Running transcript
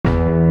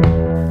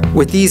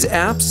With these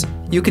apps,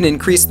 you can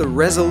increase the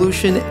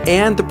resolution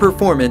and the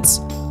performance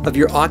of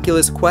your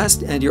Oculus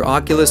Quest and your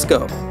Oculus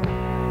Go.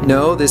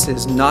 No, this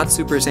is not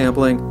super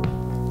sampling.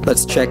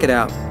 Let's check it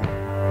out.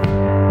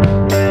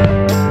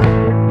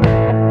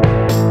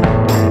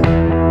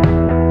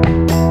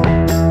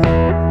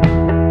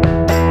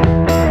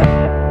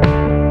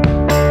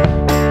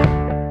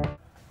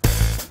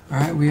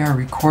 Alright, we are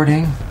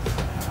recording.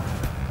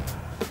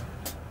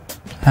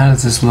 How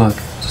does this look?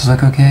 Does it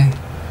look okay?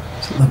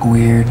 Does it look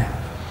weird?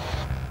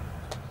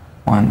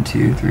 1,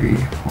 2, 3,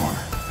 4.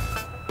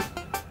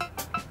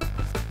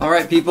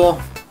 Alright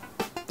people,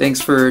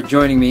 thanks for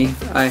joining me.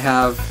 I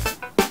have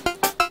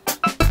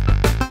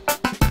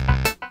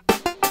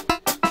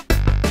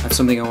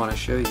something I want to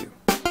show you.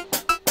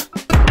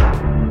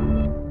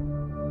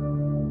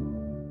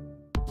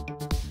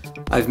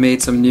 I've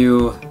made some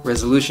new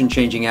resolution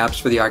changing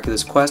apps for the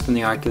Oculus Quest and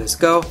the Oculus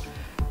Go,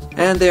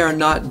 and they are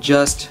not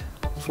just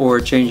for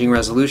changing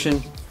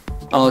resolution.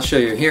 I'll show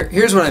you.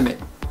 Here's what I made.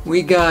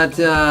 We got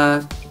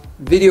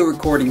video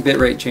recording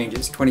bitrate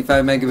changes,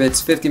 25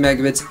 megabits, 50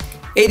 megabits,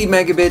 80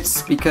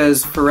 megabits,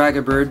 because for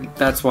Ragabird,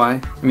 that's why.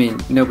 I mean,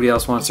 nobody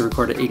else wants to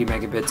record at 80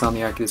 megabits on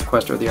the Oculus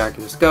Quest or the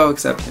Oculus Go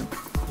except him.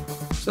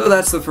 So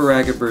that's the for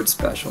Ragabird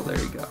special, there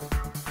you go.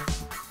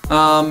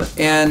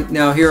 And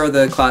now here are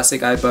the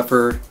classic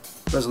iBuffer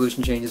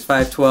resolution changes: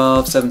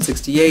 512,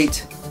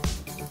 768,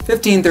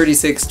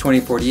 1536,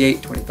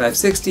 2048,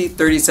 2560,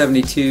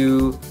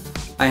 3072.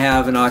 I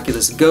have an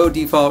Oculus Go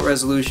default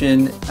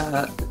resolution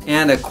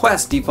and a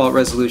Quest default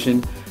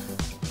resolution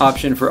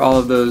option for all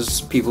of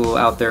those people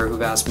out there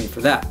who've asked me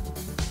for that.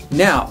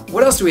 Now,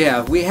 what else do we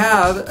have? We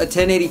have a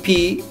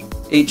 1080p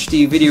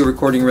HD video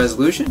recording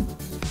resolution.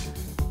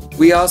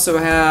 We also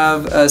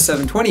have a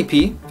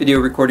 720p video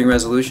recording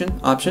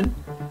resolution option.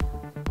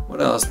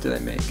 What else did I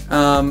make?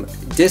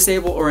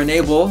 Disable or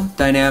enable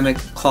dynamic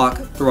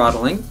clock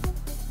throttling.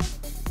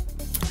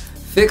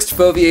 Fixed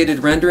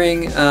foveated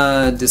rendering,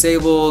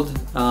 disabled,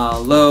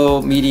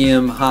 low,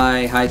 medium,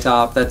 high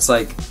top. That's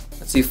like,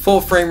 let's see, full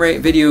frame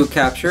rate video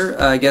capture.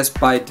 I guess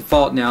by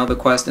default now the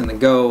Quest and the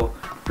Go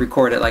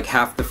record at like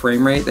half the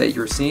frame rate that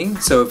you're seeing.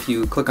 So if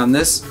you click on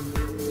this,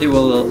 it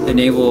will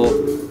enable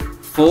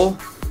full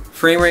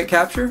frame rate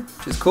capture,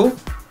 which is cool.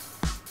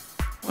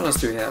 What else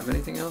do we have?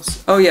 Anything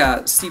else? Oh yeah,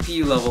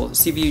 CPU level,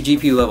 CPU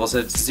GPU level. So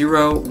it's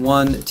 0,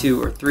 1,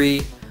 2, or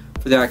 3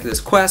 for the Oculus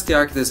Quest. The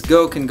Oculus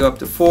Go can go up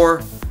to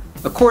 4.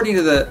 According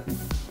to the,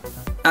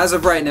 as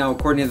of right now,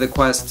 according to the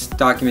Quest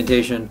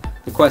documentation,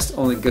 the Quest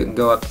only can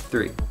go up to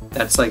 3.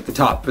 That's like the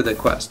top for the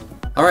Quest.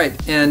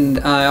 Alright, and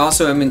I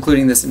also am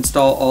including this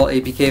install all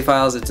APK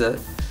files. It's a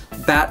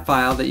BAT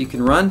file that you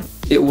can run.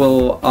 It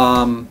will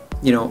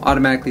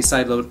automatically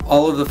sideload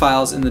all of the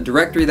files in the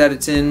directory that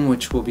it's in,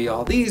 which will be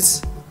all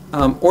these.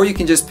 Or you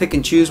can just pick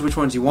and choose which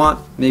ones you want.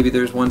 Maybe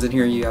there's ones in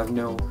here you have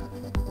no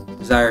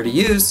desire to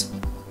use.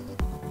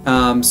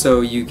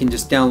 So you can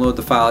just download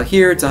the file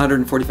here. It's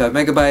 145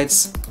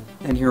 megabytes,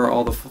 and here are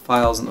all the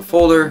files in the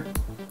folder.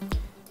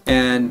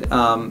 And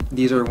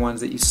these are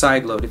ones that you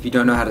sideload. If you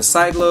don't know how to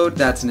sideload,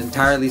 that's an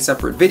entirely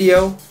separate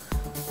video.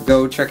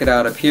 Go check it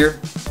out up here.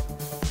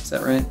 Is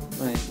that right?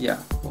 Yeah,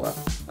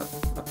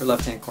 upper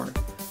left-hand corner.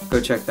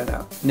 Go check that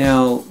out.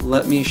 Now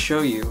let me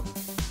show you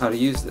how to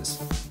use this.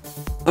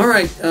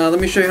 Alright, let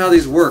me show you how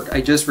these work.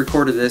 I just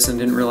recorded this and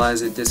didn't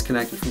realize it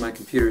disconnected from my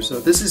computer, so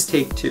this is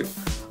take 2.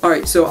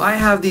 Alright, so I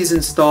have these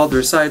installed.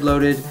 They're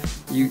side-loaded.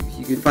 You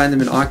can find them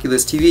in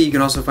Oculus TV. You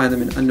can also find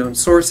them in unknown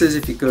sources.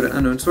 If you go to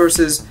unknown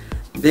sources,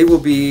 they will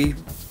be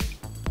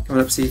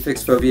coming up. See,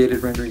 fixed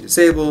foveated rendering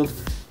disabled,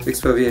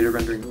 fixed foveated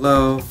rendering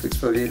low, fixed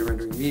foveated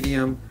rendering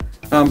medium,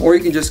 or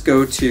you can just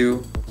go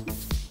to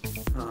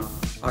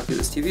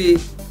Oculus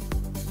TV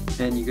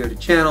and you go to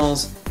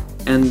channels,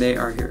 and they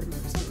are here.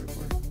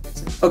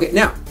 Okay,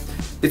 now,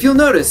 if you'll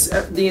notice,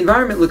 the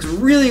environment looks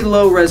really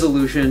low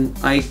resolution.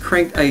 I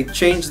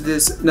changed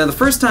this. Now, the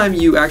first time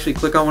you actually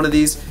click on one of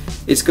these,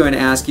 it's going to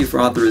ask you for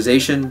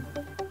authorization.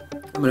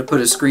 I'm going to put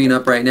a screen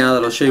up right now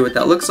that'll show you what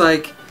that looks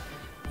like.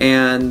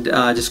 And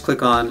just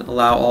click on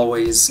allow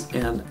always.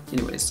 And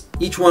anyways,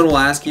 each one will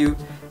ask you.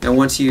 And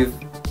once you've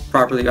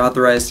properly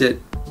authorized it,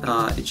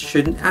 it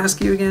shouldn't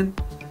ask you again.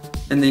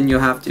 And then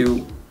you'll have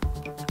to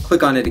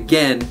click on it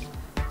again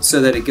so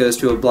that it goes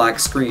to a black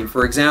screen.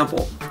 For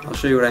example, I'll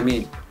show you what I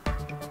mean.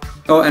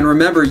 Oh, and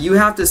remember, you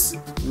have to,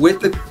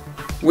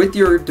 with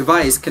your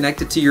device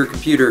connected to your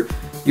computer,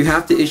 you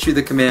have to issue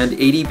the command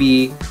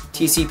ADB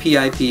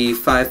TCPIP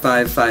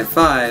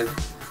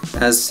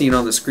 5555, as seen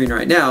on the screen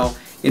right now,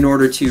 in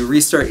order to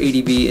restart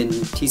ADB in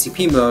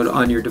TCP mode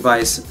on your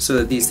device so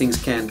that these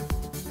things can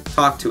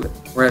talk to it.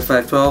 We're at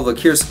 512. Look,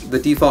 here's the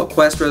default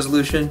Quest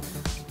resolution.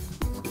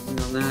 Clicking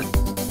on that.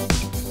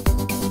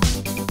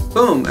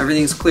 Boom,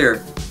 everything's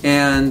clear.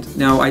 And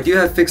now I do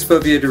have fixed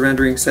foveated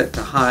rendering set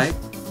to high.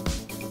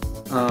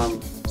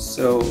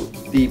 So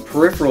the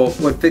peripheral,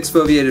 what fixed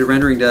foveated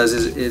rendering does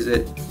is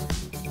it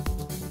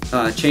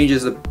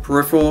changes the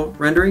peripheral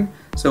rendering.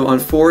 So on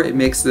 4 it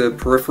makes the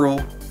peripheral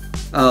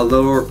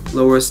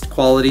lowest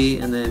quality,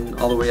 and then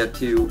all the way up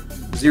to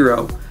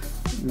 0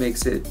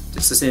 makes it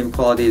just the same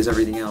quality as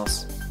everything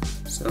else.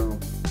 So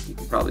you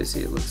can probably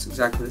see it looks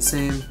exactly the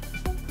same.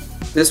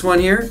 This one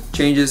here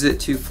changes it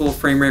to full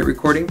frame rate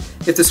recording.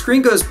 If the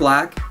screen goes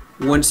black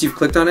once you've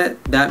clicked on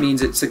it, that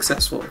means it's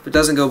successful. If it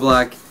doesn't go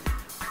black,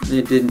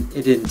 it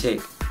didn't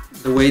take.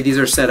 The way these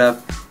are set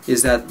up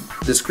is that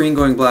the screen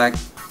going black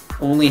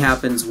only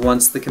happens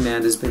once the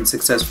command has been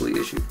successfully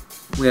issued.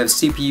 We have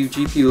CPU,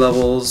 GPU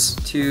levels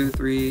 2,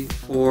 3,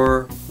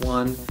 4,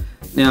 1.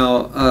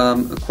 Now,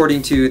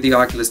 according to the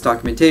Oculus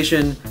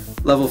documentation,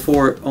 level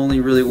 4 only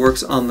really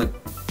works on the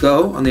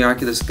Go, on the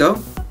Oculus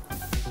Go.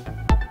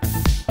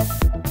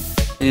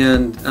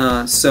 And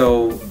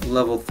so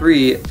level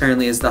 3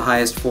 apparently is the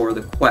highest for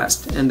the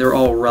Quest, and they're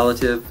all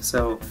relative.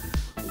 So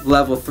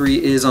level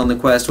 3 is on the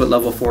Quest what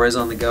level 4 is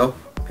on the Go,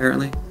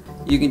 apparently.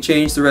 You can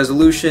change the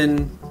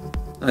resolution,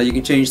 you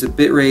can change the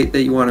bitrate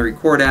that you want to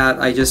record at.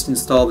 I just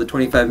installed the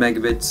 25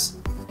 megabits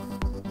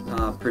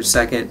per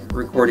second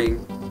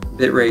recording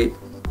bitrate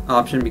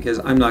option because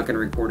I'm not going to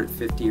record at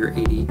 50 or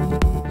 80.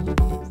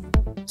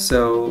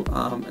 So,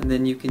 and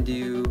then you can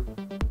do,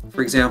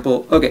 for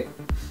example, okay,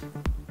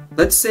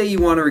 let's say you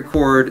want to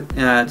record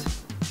at,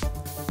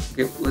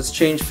 okay, let's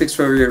change fixed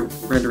foveated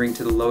rendering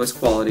to the lowest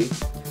quality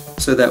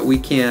so that we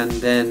can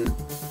then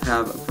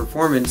have a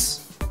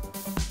performance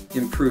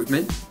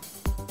improvement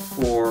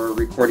for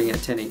recording at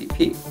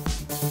 1080p.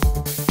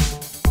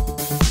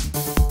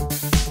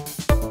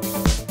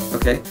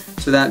 Okay,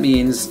 so that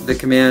means the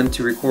command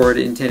to record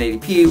in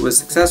 1080p was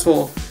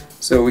successful,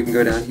 so we can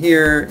go down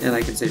here and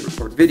I can say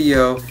record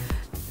video,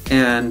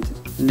 and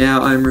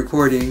now I'm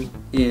recording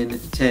in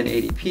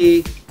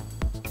 1080p.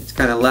 It's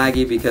kind of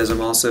laggy because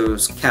I'm also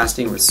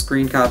casting with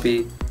screen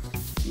copy,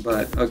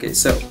 but okay,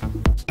 so.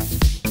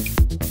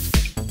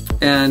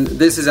 And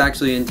this is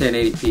actually in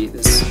 1080p.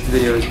 This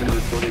video has been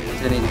recorded in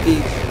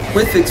 1080p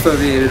with fixed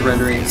foveated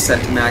rendering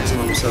set to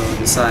maximum, so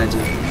the sides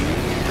are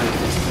kind of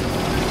visible.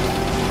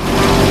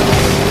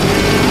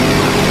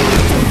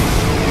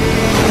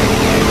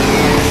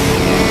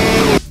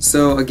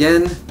 So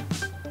again,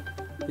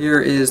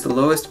 here is the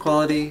lowest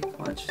quality.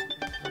 Watch,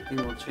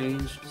 everything will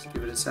change. Just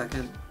give it a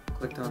second.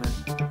 Clicked on it.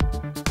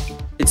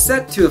 It's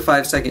set to a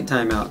 5-second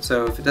timeout,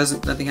 so if it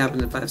doesn't, nothing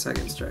happens in 5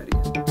 seconds, try it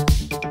again.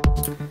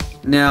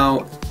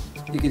 Now,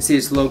 you can see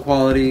it's low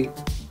quality.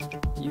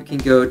 You can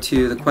go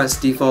to the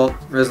Quest default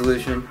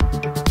resolution.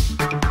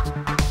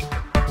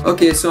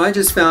 Okay, so I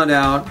just found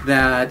out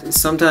that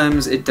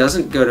sometimes it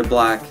doesn't go to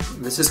black.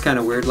 This is kind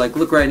of weird. Like,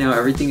 look right now,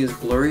 everything is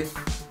blurry.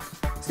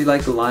 See,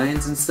 like the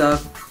lines and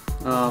stuff,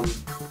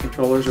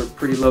 controllers are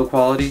pretty low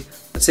quality.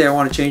 Let's say I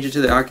want to change it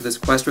to the Oculus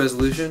Quest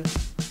resolution.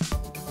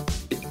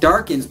 It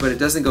darkens, but it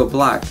doesn't go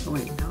black. Oh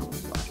wait, no,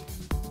 it's black.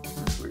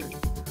 That's weird.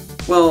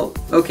 Well,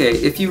 okay,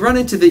 if you run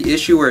into the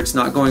issue where it's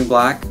not going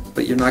black,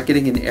 but you're not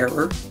getting an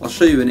error, I'll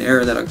show you an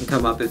error that can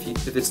come up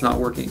if it's not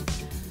working.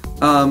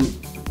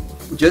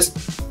 Just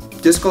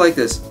go like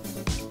this.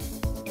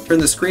 Turn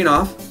the screen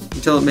off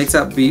until it makes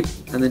that beep,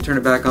 and then turn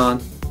it back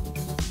on,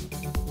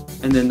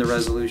 and then the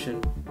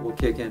resolution will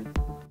kick in.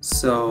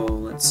 So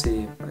let's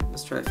see. Right,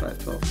 let's try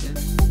 512 again.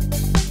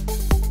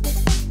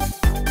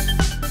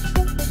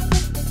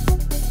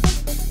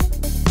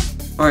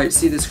 Alright,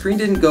 see, the screen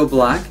didn't go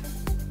black.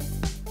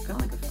 Kind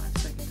of like a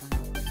 5-second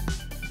timer.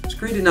 The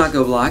screen did not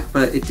go black,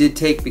 but it did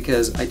take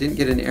because I didn't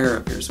get an error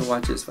up here. So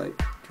watch this. If I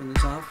turn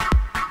this off,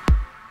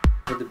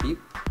 put the beep,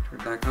 turn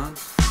it back on.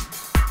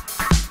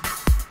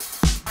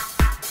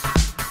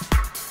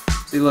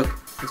 See, look,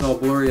 it's all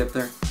blurry up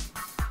there.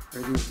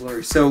 Everything's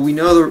blurry. So we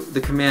know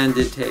the command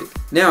did take.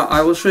 Now,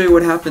 I will show you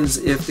what happens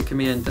if the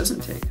command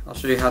doesn't take. I'll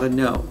show you how to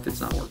know if it's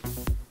not working.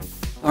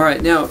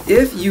 Alright, now,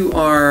 if you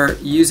are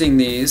using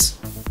these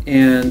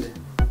and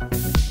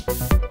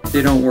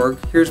they don't work,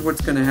 here's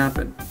what's going to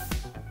happen.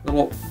 A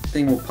little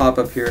thing will pop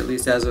up here, at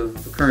least as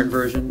of the current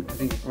version. I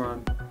think we're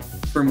on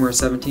firmware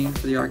 17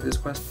 for the Oculus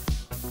Quest.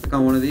 Click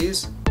on one of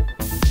these.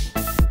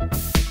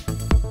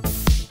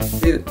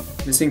 See it?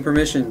 Missing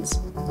permissions.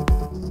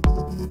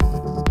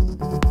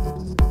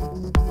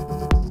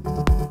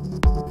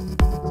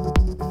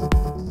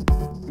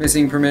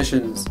 Missing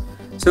permissions.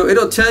 So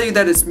it'll tell you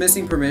that it's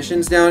missing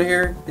permissions down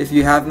here if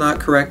you have not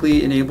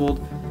correctly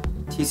enabled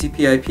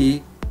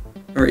TCPIP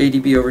or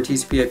ADB over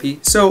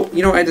TCPIP. So,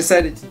 you know what I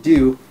decided to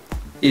do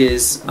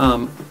is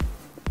to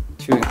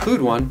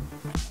include one.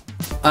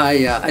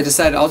 I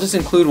decided I'll just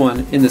include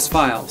one in this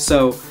file.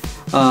 So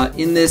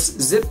in this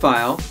zip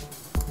file,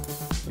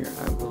 here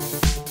I will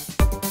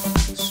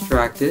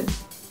extract it.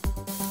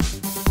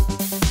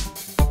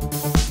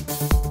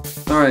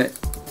 Alright,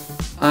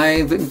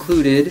 I've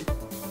included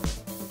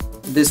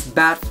this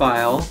bat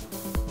file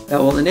that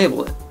will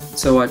enable it.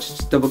 So watch,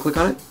 just double click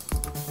on it.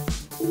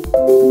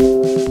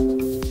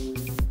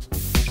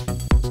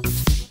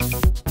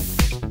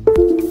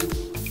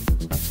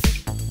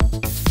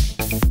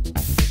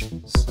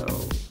 So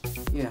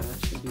yeah, that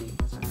should be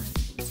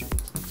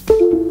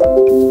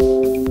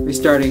alright.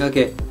 Restarting,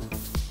 okay.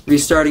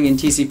 Restarting in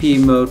TCP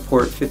mode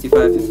port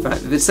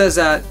 5555. If it says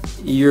that,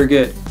 you're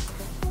good.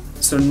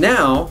 So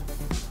now,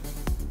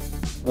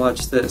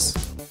 watch this.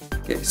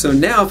 Okay, so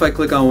now if I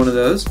click on one of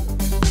those,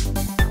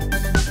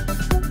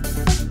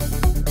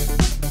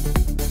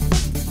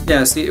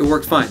 yeah, see, it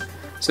worked fine.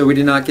 So we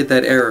did not get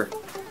that error.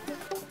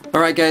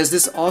 Alright guys,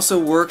 this also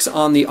works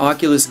on the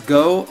Oculus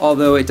Go,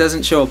 although it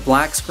doesn't show a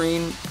black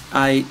screen.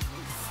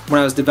 When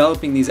I was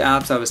developing these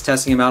apps, I was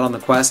testing them out on the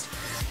Quest,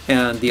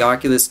 and the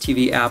Oculus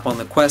TV app on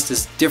the Quest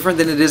is different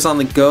than it is on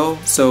the Go,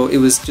 so it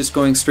was just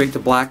going straight to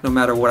black no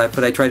matter what I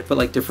put. I tried to put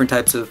like different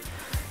types of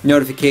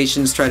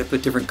notifications, try to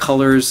put different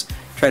colors,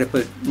 try to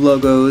put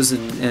logos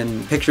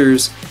and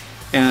pictures,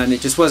 and it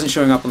just wasn't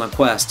showing up on the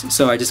Quest.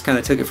 So I just kind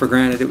of took it for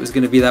granted it was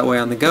going to be that way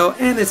on the Go,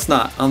 and it's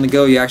not. On the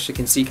Go you actually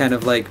can see kind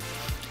of like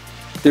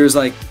there's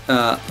like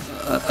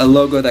a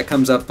logo that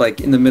comes up like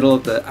in the middle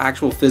of the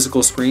actual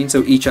physical screen,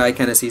 so each eye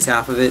kind of sees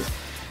half of it.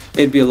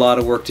 It'd be a lot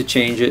of work to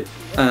change it,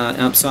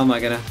 so I'm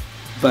not gonna.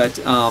 But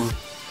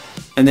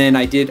and then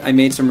I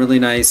made some really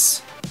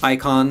nice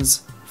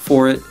icons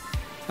for it,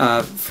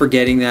 for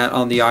getting that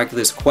on the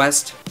Oculus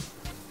Quest.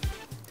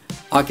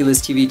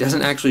 Oculus TV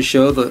doesn't actually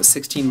show the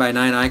 16:9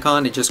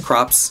 icon, it just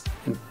crops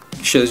and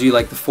shows you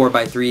like the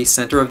 4:3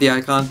 center of the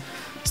icon.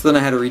 So then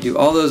I had to redo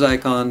all those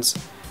icons.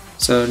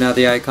 So now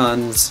the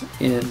icons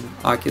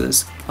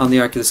on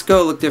the Oculus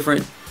Go look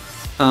different,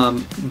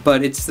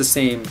 but it's the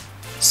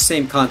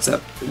same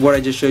concept. What I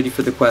just showed you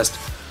for the Quest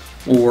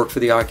will work for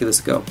the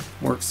Oculus Go.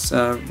 Works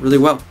really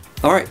well.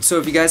 Alright, so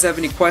if you guys have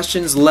any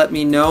questions, let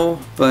me know,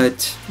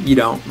 but you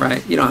don't,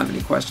 right? You don't have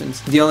any questions.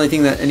 The only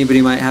thing that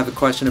anybody might have a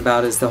question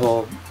about is the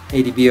whole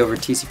ADB over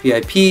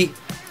TCPIP,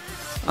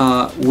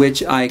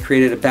 which I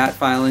created a BAT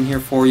file in here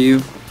for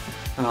you.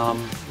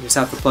 You just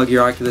have to plug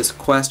your Oculus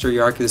Quest or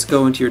your Oculus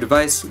Go into your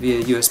device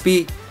via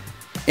USB.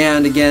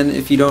 And again,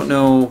 if you don't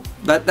know,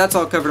 that's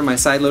all covered in my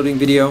sideloading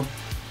video.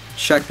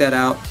 Check that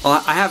out.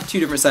 I have two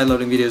different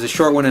sideloading videos, a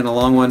short one and a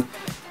long one.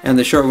 And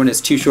the short one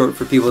is too short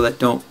for people that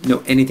don't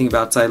know anything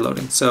about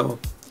sideloading. So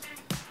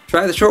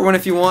try the short one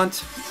if you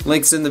want.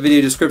 Links in the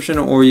video description,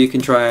 or you can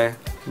try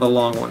the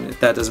long one if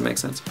that doesn't make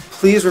sense.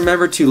 Please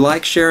remember to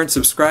like, share, and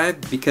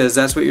subscribe, because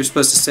that's what you're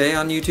supposed to say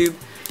on YouTube.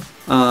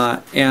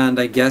 And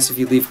I guess if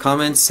you leave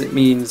comments, it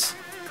means,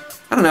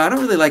 I don't know, I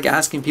don't really like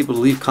asking people to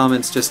leave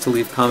comments just to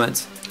leave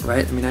comments,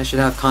 right? I mean, I should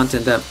have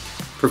content that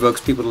provokes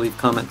people to leave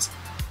comments.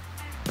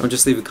 Don't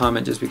just leave a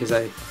comment just because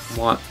I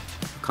want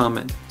a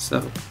comment.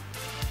 So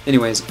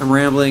anyways, I'm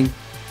rambling.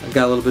 I've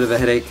got a little bit of a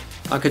headache.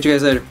 I'll catch you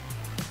guys later.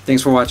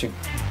 Thanks for watching.